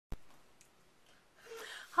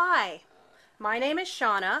Hi, my name is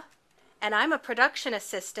Shonna, and I'm a production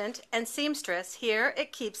assistant and seamstress here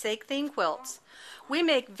at Keepsake Theme Quilts. We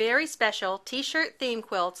make very special t-shirt theme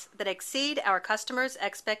quilts that exceed our customers'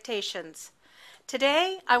 expectations.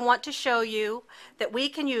 Today, I want to show you that we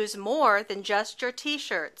can use more than just your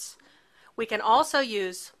t-shirts. We can also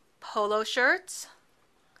use polo shirts,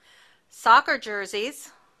 soccer jerseys,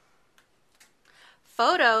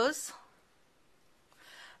 photos,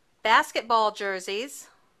 basketball jerseys,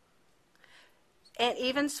 and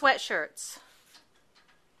even sweatshirts.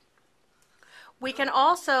 We can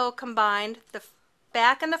also combine the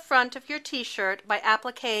back and the front of your t-shirt by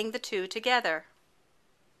appliquing the two together.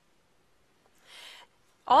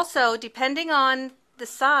 Also, depending on the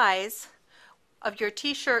size of your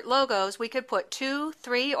t-shirt logos, we could put 2,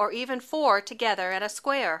 3, or even 4 together in a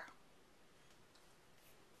square.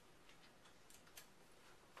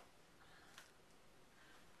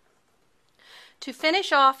 To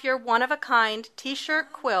finish off your one-of-a-kind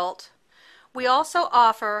t-shirt quilt, we also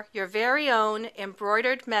offer your very own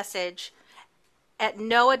embroidered message at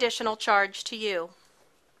no additional charge to you.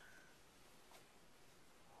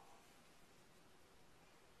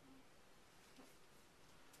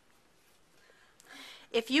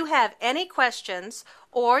 If you have any questions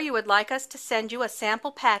or you would like us to send you a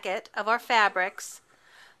sample packet of our fabrics,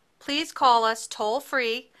 please call us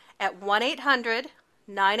toll-free at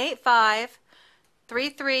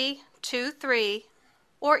 1-800-985-3323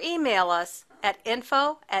 or email us at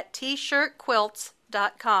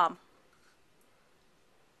info@tshirtquilts.com.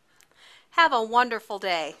 Have a wonderful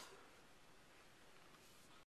day.